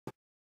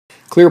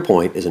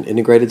ClearPoint is an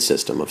integrated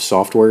system of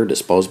software,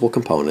 disposable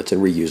components, and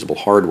reusable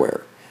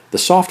hardware. The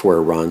software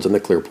runs on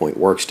the ClearPoint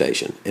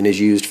workstation and is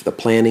used for the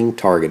planning,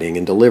 targeting,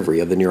 and delivery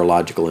of the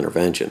neurological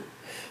intervention.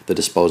 The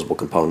disposable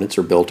components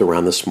are built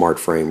around the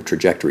SmartFrame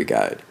trajectory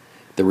guide.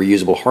 The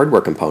reusable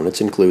hardware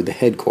components include the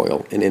head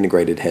coil and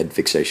integrated head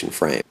fixation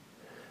frame.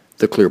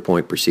 The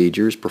ClearPoint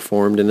procedure is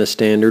performed in a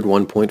standard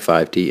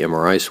 1.5T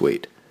MRI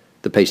suite.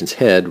 The patient's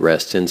head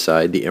rests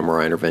inside the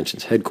MRI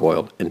intervention's head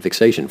coil and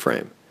fixation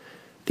frame.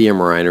 The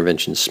MRI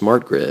intervention's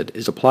smart grid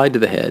is applied to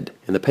the head,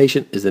 and the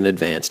patient is then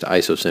advanced to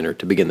ISO center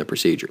to begin the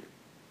procedure.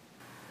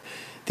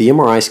 The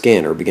MRI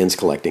scanner begins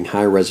collecting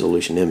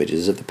high-resolution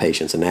images of the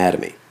patient's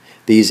anatomy.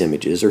 These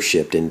images are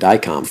shipped in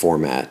DICOM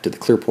format to the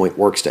ClearPoint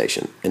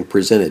workstation and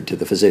presented to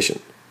the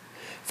physician.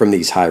 From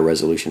these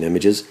high-resolution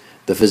images,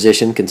 the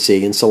physician can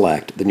see and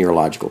select the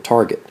neurological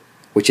target,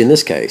 which in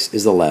this case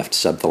is the left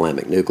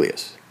subthalamic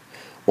nucleus.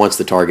 Once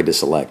the target is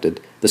selected,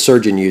 the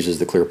surgeon uses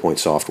the ClearPoint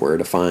software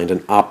to find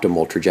an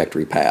optimal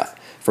trajectory path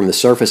from the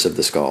surface of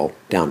the skull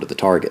down to the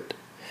target.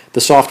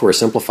 The software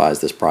simplifies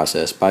this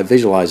process by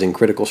visualizing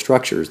critical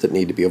structures that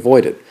need to be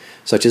avoided,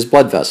 such as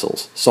blood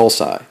vessels,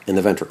 sulci, and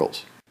the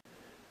ventricles.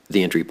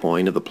 The entry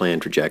point of the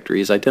planned trajectory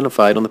is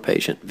identified on the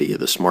patient via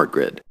the smart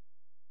grid.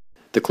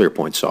 The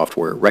ClearPoint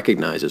software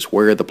recognizes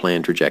where the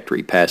planned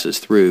trajectory passes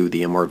through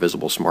the MR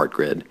Visible smart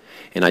grid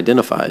and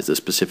identifies the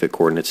specific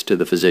coordinates to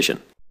the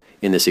physician.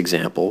 In this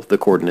example, the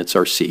coordinates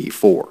are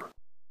C4.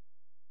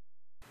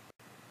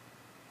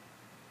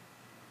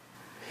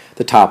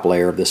 The top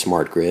layer of the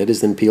smart grid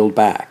is then peeled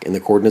back, and the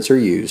coordinates are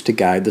used to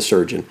guide the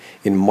surgeon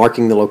in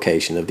marking the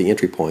location of the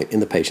entry point in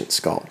the patient's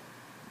skull.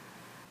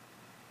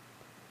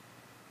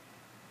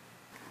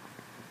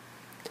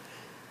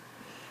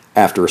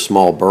 After a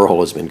small burr hole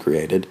has been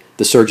created,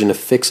 the surgeon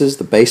affixes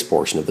the base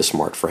portion of the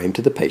smart frame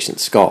to the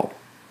patient's skull.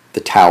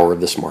 The tower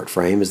of the smart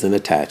frame is then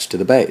attached to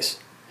the base.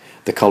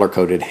 The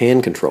color-coded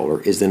hand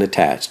controller is then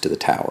attached to the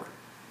tower.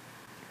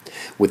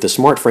 With the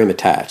smart frame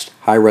attached,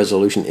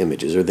 high-resolution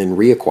images are then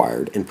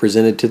reacquired and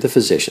presented to the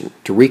physician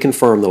to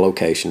reconfirm the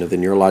location of the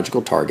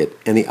neurological target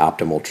and the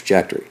optimal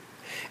trajectory,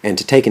 and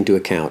to take into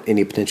account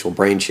any potential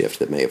brain shift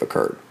that may have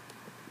occurred.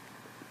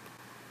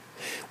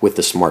 With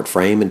the smart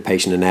frame and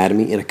patient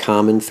anatomy in a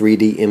common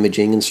 3D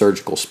imaging and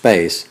surgical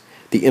space,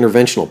 the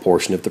interventional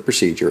portion of the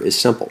procedure is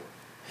simple.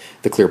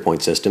 The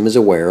ClearPoint system is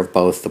aware of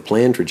both the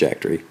planned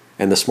trajectory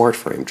and the smart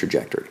frame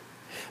trajectory.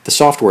 The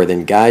software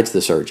then guides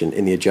the surgeon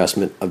in the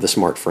adjustment of the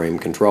smart frame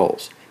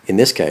controls, in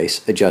this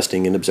case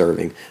adjusting and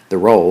observing the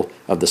roll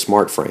of the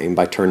smart frame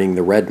by turning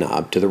the red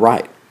knob to the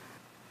right,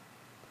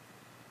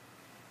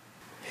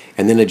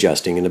 and then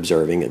adjusting and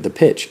observing the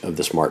pitch of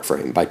the smart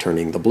frame by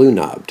turning the blue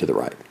knob to the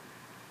right.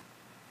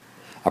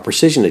 A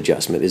precision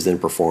adjustment is then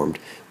performed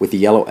with the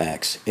yellow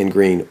X and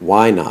green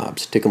Y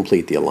knobs to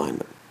complete the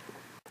alignment.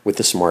 With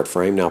the smart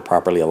frame now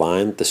properly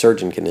aligned, the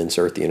surgeon can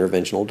insert the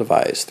interventional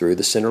device through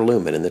the center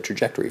lumen in the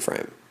trajectory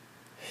frame.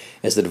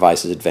 As the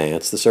device is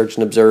advanced, the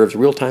surgeon observes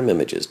real-time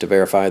images to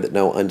verify that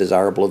no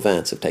undesirable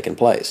events have taken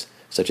place,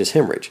 such as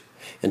hemorrhage,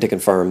 and to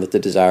confirm that the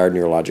desired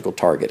neurological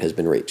target has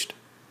been reached.